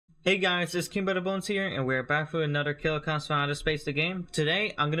Hey guys, it's King Bones here, and we're back with another Klowns From Outer Space the game.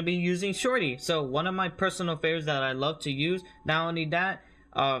 Today, I'm gonna be using Shorty. So, one of my personal favorites that I love to use. Not only that,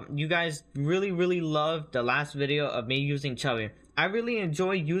 you guys really loved the last video of me using Chubby. I really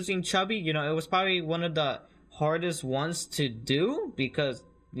enjoy using Chubby. You know, it was probably one of the hardest ones to do because,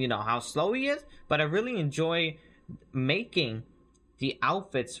 you know, how slow he is. But I really enjoy making the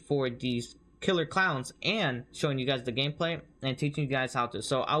outfits for these killer clowns and showing you guys the gameplay and teaching you guys how to.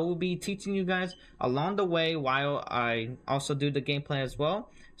 So I will be teaching you guys along the way while I also do the gameplay as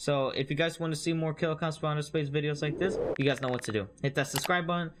well. So if you guys want to see more Klowns From Outer Space videos like this, you guys know what to do. Hit that subscribe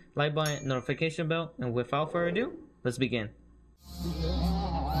button, like button, notification bell, and without further ado, let's begin.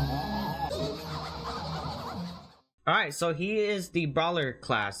 Alright, so he is the brawler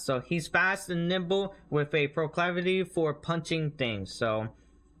class. So he's fast and nimble with a proclivity for punching things. So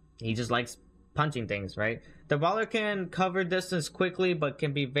he just likes punching things, right? The brawler can cover distance quickly, but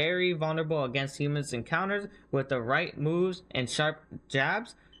can be very vulnerable against humans encounters with the right moves and sharp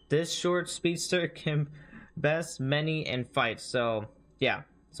jabs. This short speedster can best many in fights. So yeah,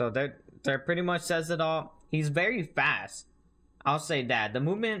 so that pretty much says it all. He's very fast, I'll say that. The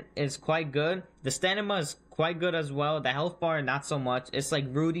movement is quite good. The stamina is quite good as well. The health bar, not so much. It's like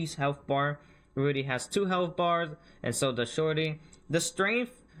Rudy's health bar. Rudy has 2 health bars, and so does Shorty. The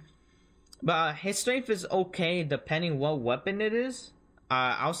strength, but his strength is okay depending what weapon it is.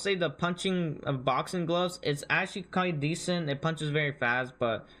 I'll say the punching of boxing gloves is actually quite decent. It punches very fast,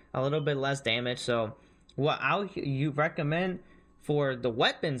 but a little bit less damage. So what you recommend for the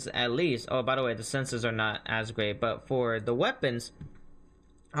weapons, at least. Oh, by the way, the senses are not as great, but for the weapons,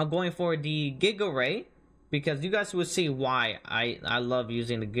 I'm going for the Giga Ray, because you guys will see why I love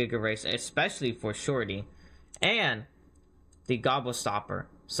using the Giga Ray, especially for Shorty, and the Gobble Stopper.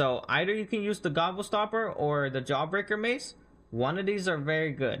 So either you can use the Gobble Stopper or the Jawbreaker Mace. One of these are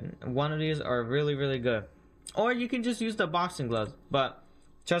very good. One of these are really good. Or you can just use the boxing gloves. But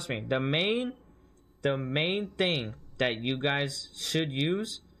trust me, the main thing that you guys should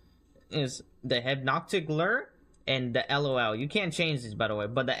use is the Hypnotic Lure and the LOL. You can't change these, by the way,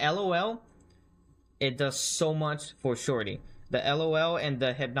 but the LOL, it does so much for Shorty. The LOL and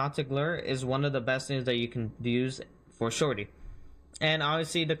the Hypnotic Lure is one of the best things that you can use for Shorty. And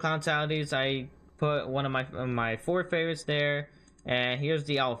obviously the clown-talities, I put one of my 4 favorites there. And here's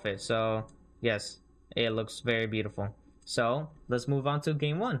the outfit. So yes, it looks very beautiful. So let's move on to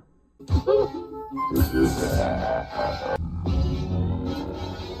game 1.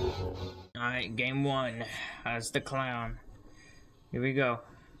 Alright, game 1 as the clown. Here we go.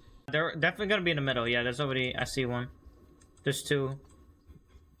 They're definitely gonna be in the middle. Yeah, there's already, I see one. There's 2.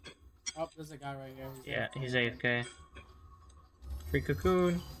 Oh, there's a guy right here. He's AFK. Free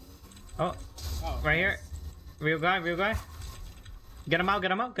cocoon. Oh, right nice. here. Real guy. Get him out.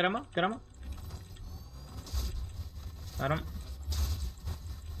 Got him.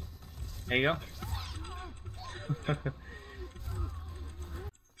 There you go.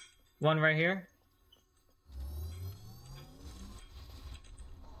 One right here.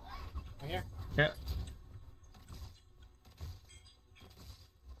 Right here? Yep.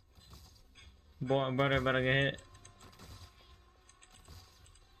 Boy, brother better get hit.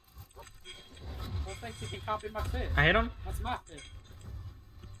 Don't think you can copy my fit. I hit him. That's my fit.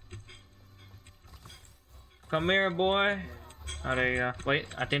 Come here, boy. Oh, there you go. Wait,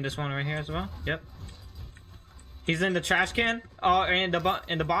 I think this one right here as well. Yep. He's in the trash can. Oh, in the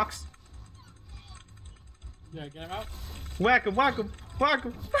box. Yeah, get him out. Whack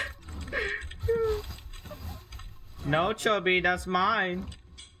him. No, Chubby, that's mine.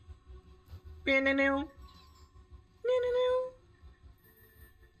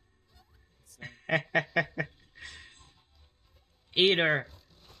 Eater.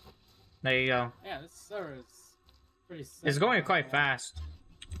 There you go. Yeah, this server is pretty sick. It's going quite fast.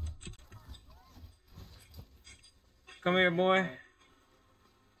 Come here, boy.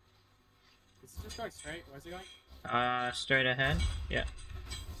 Is it just going straight? Where's he going? Straight ahead. Yeah.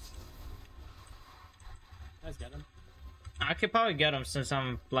 Let's get him. I could probably get him since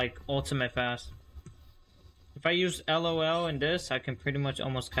I'm like ultimate fast. If I use LOL in this, I can pretty much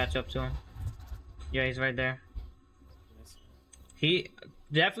almost catch up to him. Yeah, he's right there. He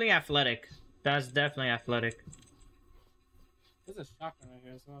definitely athletic. That's definitely athletic. There's a shotgun right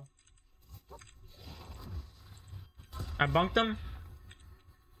here as well. I bunked him.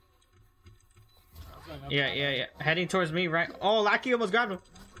 Yeah. Heading towards me, right? Oh, Lucky almost grabbed him.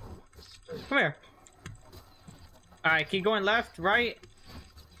 Come here. Alright, keep going left, right.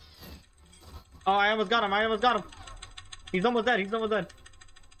 Oh, I almost got him. He's almost dead.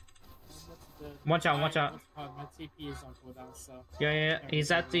 Watch out, watch out. My TP is on cooldown, so. Yeah.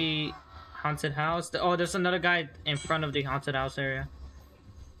 He's at the haunted house. Oh, there's another guy in front of the haunted house area.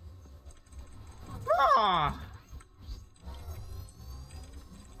 Ah!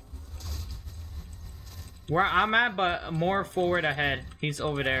 Where I'm at, but more forward ahead. He's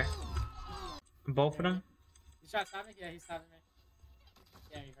over there. Both of them? You shot stabbing? Yeah, he's stabbing me.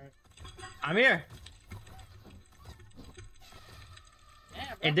 Yeah, he hurt. I'm here. Damn,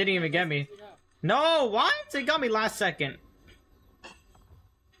 bro. It didn't even get me. No, what? It got me last second.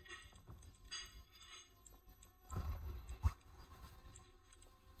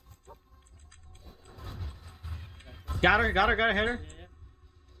 Got her, hit her. Yeah.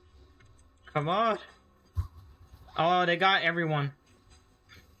 Come on. Oh, they got everyone.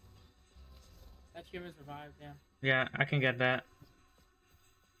 That human's revived, yeah. Yeah, I can get that.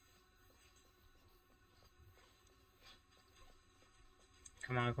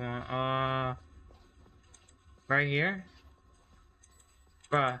 Come on. Right here?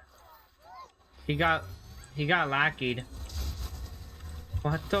 Bruh. He got lackied.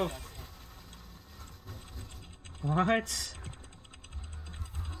 What the What?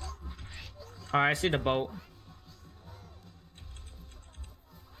 Alright, I see the boat.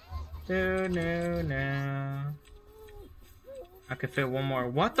 No. I could fit one more.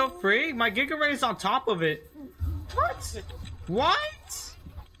 What the freak? My Giga Ray is on top of it. What?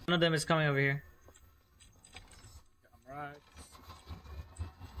 One of them is coming over here. I'm right.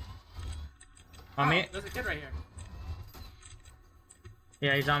 On me? There's a kid right here.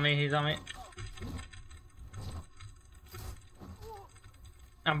 Yeah, he's on me.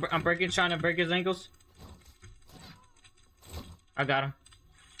 I'm trying to break his ankles. I got him.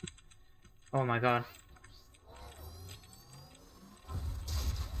 Oh my god.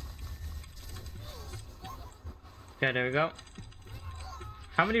 Okay, there we go.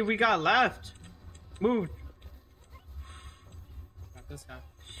 How many we got left? Move. Got this guy.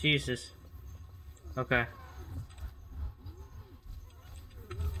 Jesus. Okay.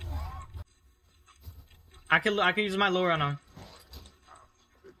 I can use my lower on him.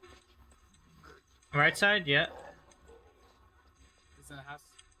 Right side, yeah. He's in the house.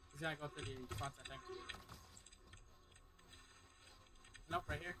 He's gonna go through the front, I think. Nope,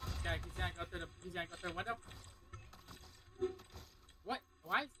 right here. He's gonna go through the window. What?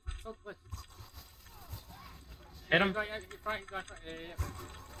 Why is it so glitched? Hit him. He's going front. Yeah.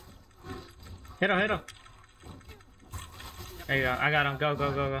 Hit him. There you go. I got him.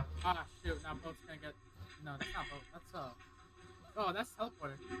 Go. Ah, shoot. Now boat's gonna get... No, that's not boat. That's, Oh, that's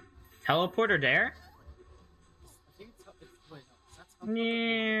teleporter. Teleporter there? I think wait, no. That's teleporter.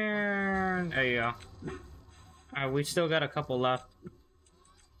 Yeah. There you go. Alright, we still got a couple left.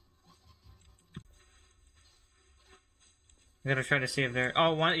 I gotta try to see if they're...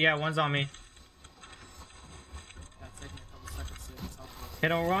 Oh, one's on me. Yeah, it's taking me a couple seconds to teleport.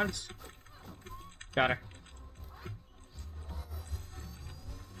 Hit her once. Got her.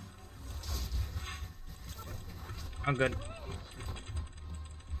 I'm good.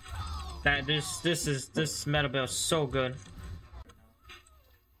 This meta build is so good.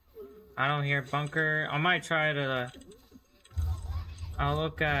 I don't hear bunker. I might try to. I'll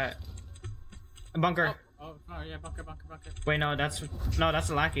look at bunker. Oh yeah, bunker. Wait, no, that's a lackey.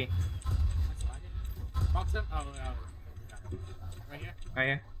 That's lagging. Box him. Oh, right here. Right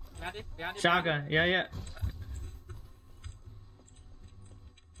here. Behind you. Shotgun. Yeah.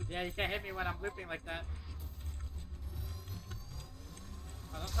 Yeah, you can't hit me when I'm looping like that.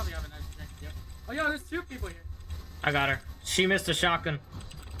 Oh, don't tell me you have an energy drink. Yep. Oh, yo, there's two people here. I got her. She missed a shotgun.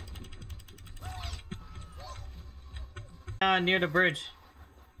 Near the bridge.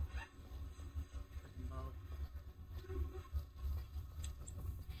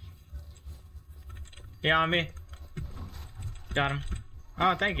 Yeah, on me. Got him.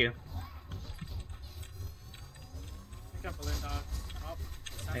 Oh, thank you. Pick up balloon dog. Oh,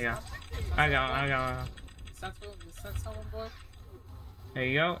 There you go. I got one. You sent someone, boy? There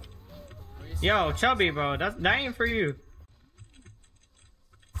you go. Yo, Chubby, bro. That ain't for you.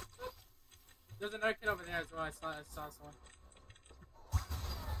 There's another kid over there as well. I saw someone.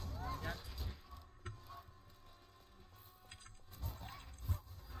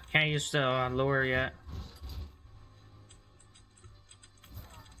 Can't use the lure yet.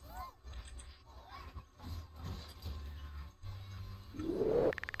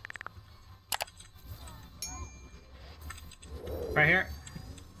 Right here.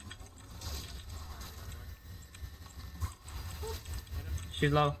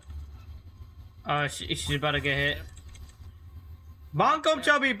 She's low. She's about to get hit. Bonk him,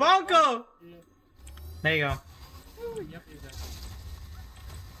 Chubby! Bonk him! There you go. Yep, he's there.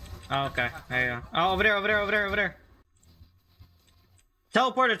 Oh, okay. There you go. Oh, over there, over there, over there, over there.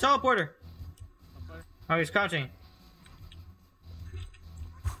 Teleporter, teleporter. Oh, he's crouching.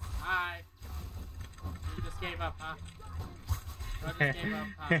 Hi. You just gave up, huh? You just gave up,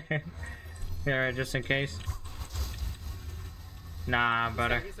 huh? Yeah, just in case. Nah,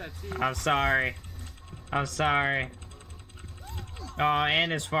 brother. He said, I'm sorry. I'm sorry. Oh,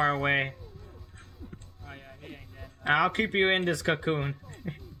 and it's far away. oh yeah, he ain't getting I'll keep you in this cocoon.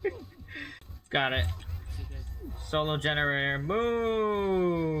 Got it. Solo generator.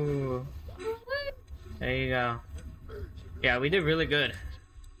 Moo! There you go. Yeah, we did really good.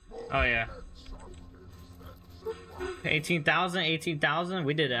 Oh, yeah. 18,000, 18,000.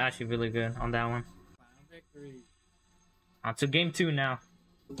 We did actually really good on that one. Victory. On to game 2 now.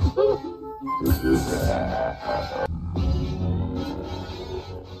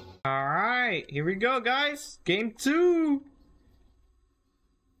 Alright, here we go, guys. Game 2.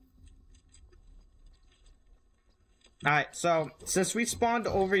 Alright, so since we spawned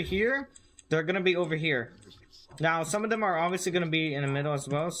over here, they're gonna be over here. Now, some of them are obviously gonna be in the middle as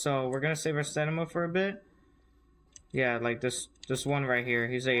well, so we're gonna save our stamina for a bit. Yeah, like this one right here.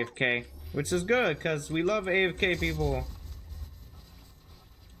 He's AFK, which is good because we love AFK people.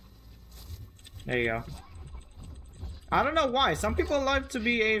 There you go. I don't know why. Some people like to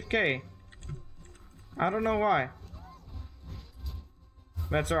be AFK. I don't know why.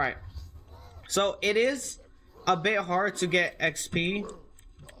 That's alright. So it is a bit hard to get XP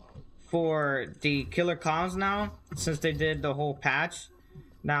for the killer clowns now, since they did the whole patch.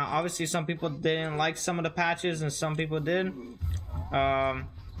 Now, obviously, some people didn't like some of the patches, and some people did.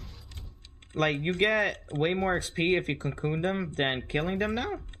 Like, you get way more XP if you cocoon them than killing them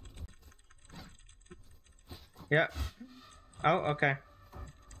now. Yeah. Oh, okay.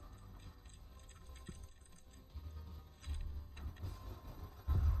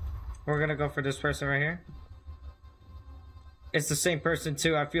 We're gonna go for this person right here. It's the same person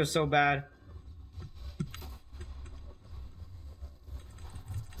too. I feel so bad.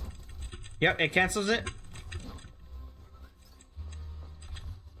 Yep, it cancels it.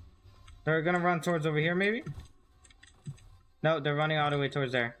 They're gonna run towards over here, maybe? No, they're running all the way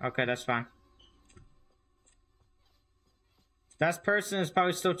towards there. Okay, that's fine. That person is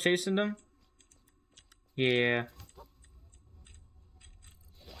probably still chasing them. Yeah.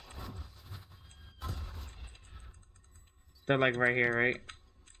 They're like right here, right?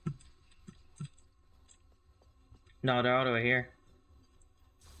 No, they're all the way here.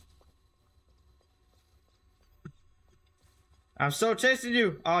 I'm still chasing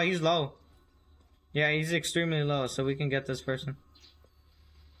you. Oh, he's low. Yeah, he's extremely low, so we can get this person.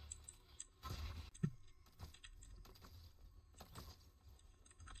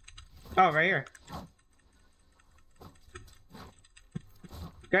 Oh, right here.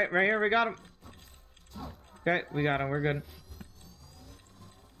 Okay, right here, we got him. Okay, we got him, we're good.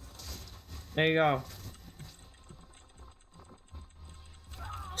 There you go.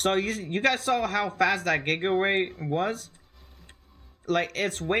 So you guys saw how fast that giveaway was? Like,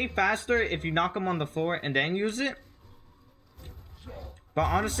 it's way faster if you knock them on the floor and then use it. But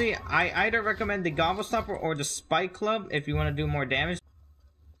honestly, I either recommend the Gobble Stopper or the Spike Club if you want to do more damage.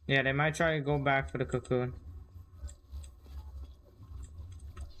 Yeah, they might try to go back for the cocoon.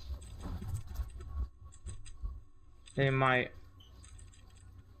 They might.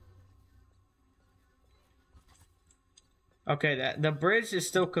 Okay, the bridge is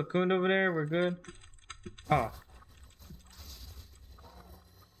still cocooned over there. We're good. Oh.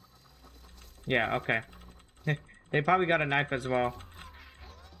 Yeah, okay. They probably got a knife as well.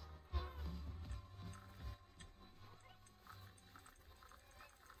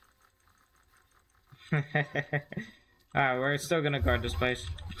 Alright, we're still gonna guard this place.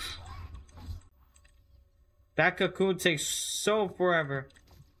 That cocoon takes so forever.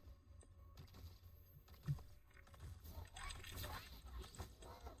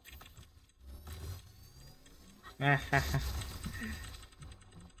 Look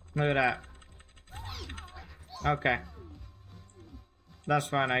at that. Okay. That's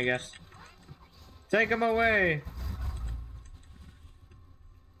fine, I guess. Take him away!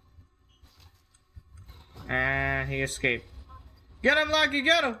 And he escaped. Get him, Lucky!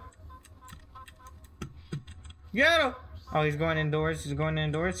 Get him! Get him! Oh, he's going indoors. He's going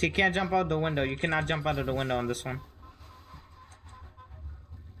indoors. He can't jump out the window. You cannot jump out of the window on this one.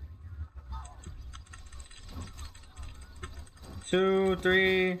 Two,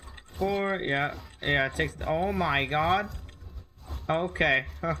 three, four. Yeah. Yeah, it takes... Oh my god. Okay.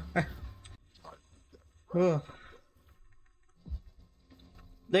 There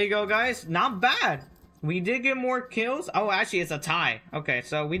you go, guys. Not bad. We did get more kills. Oh, actually, it's a tie. Okay,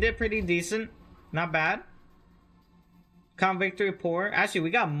 so we did pretty decent. Not bad. Count victory poor. Actually,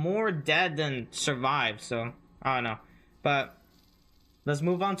 we got more dead than survived, so I don't know. But let's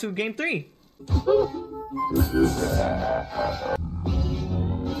move on to game 3.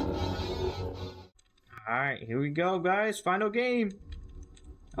 Alright, here we go, guys. Final game.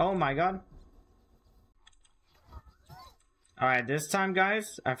 Oh my god. Alright, this time,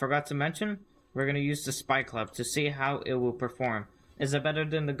 guys, I forgot to mention, we're going to use the Spy Club to see how it will perform. Is it better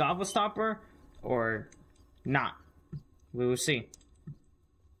than the Gobble Stopper or not? We will see.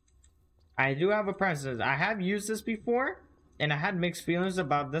 I do have a preference. I have used this before, and I had mixed feelings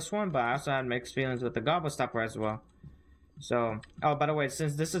about this one, but I also had mixed feelings with the Gobble Stopper as well. So, oh, by the way,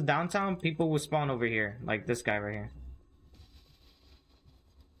 since this is downtown, people will spawn over here, like this guy right here.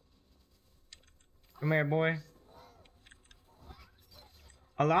 Come here, boy.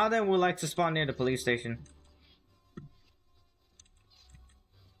 A lot of them would like to spawn near the police station.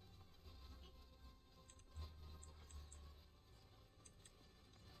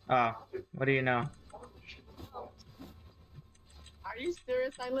 Oh, what do you know? Are you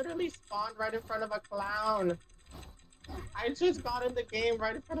serious? I literally spawned right in front of a clown. I just got in the game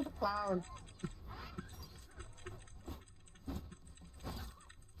right in front of a clown.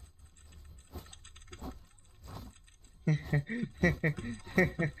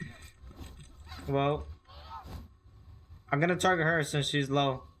 Well, I'm gonna target her since she's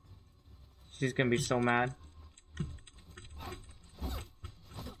low. She's gonna be so mad.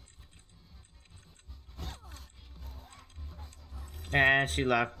 And she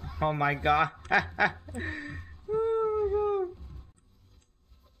left. Oh my god.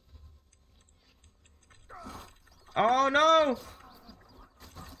 Oh no!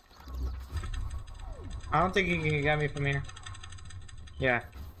 I don't think he can get me from here. Yeah,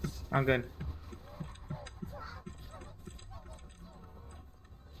 I'm good.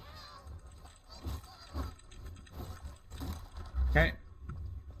 Okay.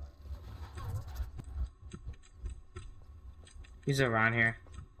 He's around here.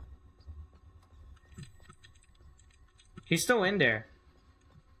 He's still in there.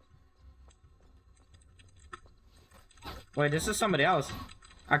 Wait, this is somebody else.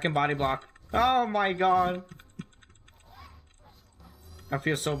 I can body block. Oh my god. I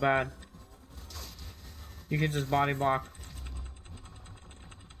feel so bad. You can just body block.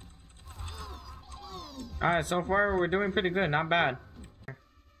 Alright, so far we're doing pretty good. Not bad.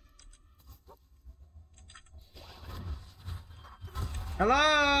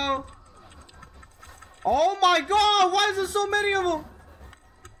 Hello? Oh my god! Why is there so many of them?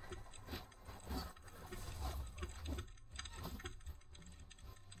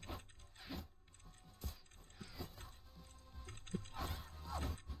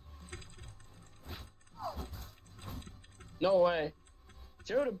 No way.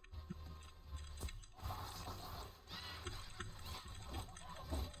 Shoot him.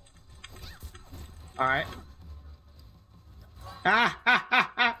 Alright.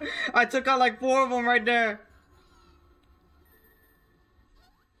 I took out like 4 of them right there.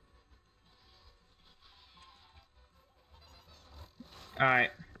 Alright.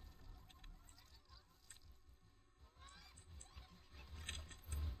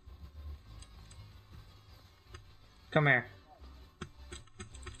 Come here.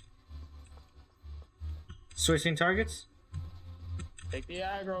 Switching targets? Take the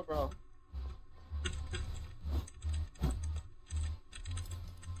aggro, bro.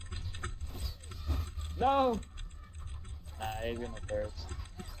 No! Nah, he's gonna burst.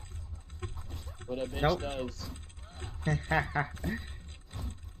 What a bitch does.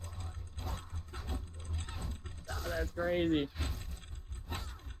 Oh, that's crazy.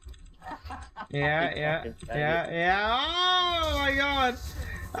 Yeah. Oh my god.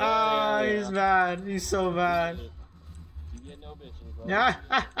 Oh, he's bad. He's so bad. You get no bitches, bro. Yeah.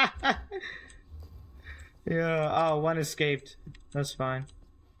 Yeah. Oh, one escaped. That's fine.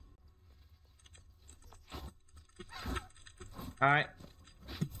 Alright.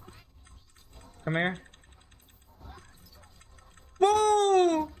 Come here.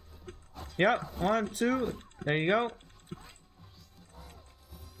 Woo! Yep. 1, 2. There you go.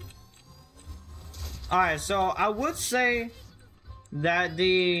 Alright, so I would say that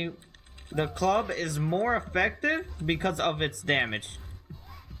the club is more effective because of its damage.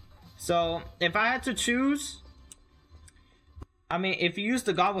 So if I had to choose, I mean, if you use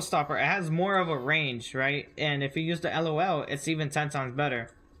the Gobble Stopper, it has more of a range, right? And if you use the LOL, it's even 10 times better.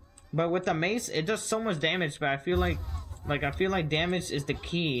 But with the mace, it does so much damage, but I feel like damage is the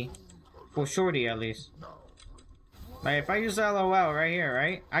key for Shorty, at least. Like, if I use LOL right here,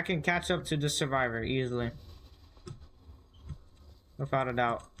 right? I can catch up to the survivor easily. Without a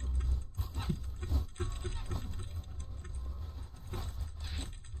doubt.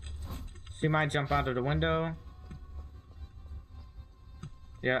 She might jump out of the window.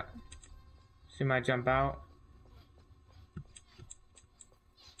 Yeah. She might jump out.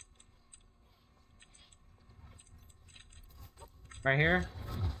 Right here.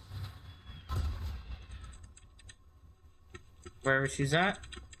 Wherever she's at.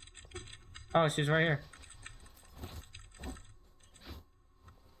 Oh, she's right here.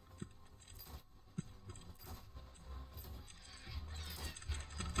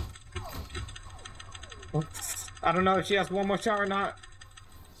 Oops. I don't know if she has one more shot or not.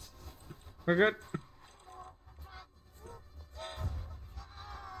 We're good.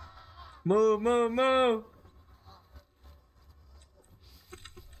 Move, move, move.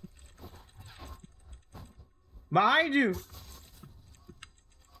 Behind you.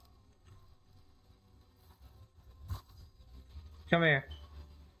 Come here.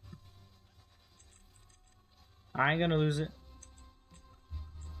 I ain't gonna lose it.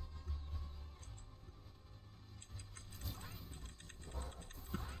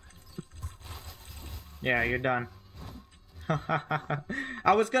 Yeah, you're done.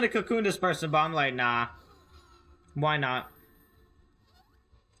 I was gonna cocoon this person, but I'm like, nah. Why not?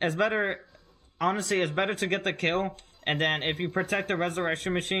 It's better, honestly, it's better to get the kill, and then if you protect the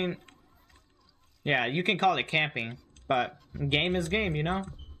resurrection machine, yeah, you can call it camping, but game is game, you know?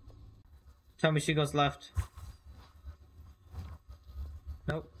 Tell me she goes left.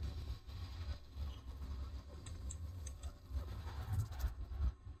 Nope.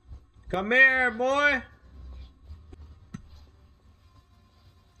 Come here, boy!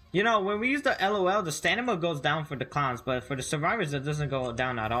 You know, when we use the LOL, the stamina goes down for the clowns, but for the survivors, it doesn't go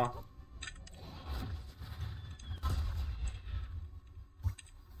down at all.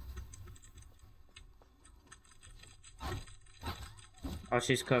 Oh,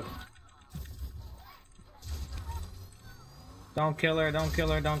 she's cooked. Don't kill her, don't kill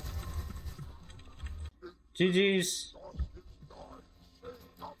her, don't... GG's.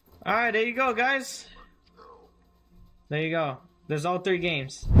 Alright, there you go, guys. There you go. There's all 3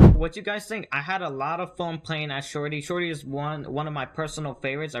 games. What you guys think? I had a lot of fun playing as Shorty. Shorty is one of my personal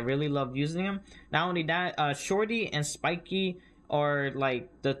favorites. I really love using him. Not only that, Shorty and Spiky are like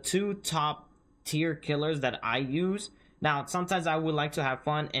the 2 top tier killers that I use. Now, sometimes I would like to have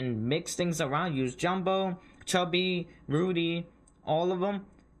fun and mix things around. Use Jumbo, Chubby, Rudy, all of them.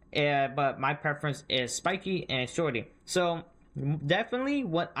 But my preference is Spiky and Shorty. So, definitely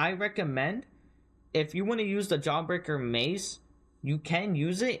what I recommend, if you want to use the Jawbreaker Mace, you can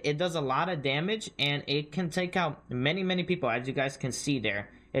use it. It does a lot of damage, and it can take out many people, as you guys can see there.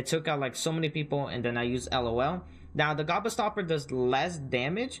 It took out like so many people, and then I used LOL. Now, the Gobblestopper does less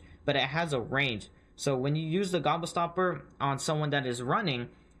damage, but it has a range. So when you use the Gobblestopper on someone that is running,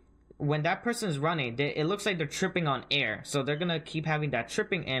 when that person is running, it looks like they're tripping on air. So they're going to keep having that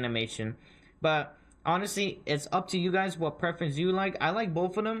tripping animation. But honestly, it's up to you guys what preference you like. I like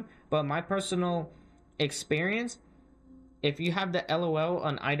both of them, but my personal experience, if you have the LOL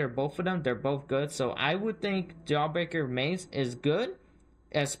on either both of them, they're both good. So I would think Jawbreaker Maze is good,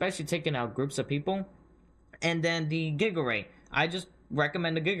 especially taking out groups of people. And then the Giga Ray, I just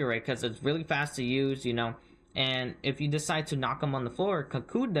recommend the Giga Ray because it's really fast to use, you know. And if you decide to knock them on the floor,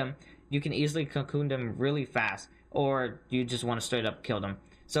 cocoon them, you can easily cocoon them really fast. Or you just want to straight up kill them.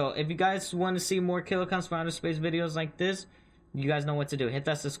 So if you guys want to see more Klowns from Outer Space videos like this, you guys know what to do. Hit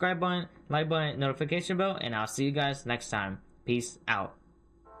that subscribe button, like button, notification bell, and I'll see you guys next time. Peace out.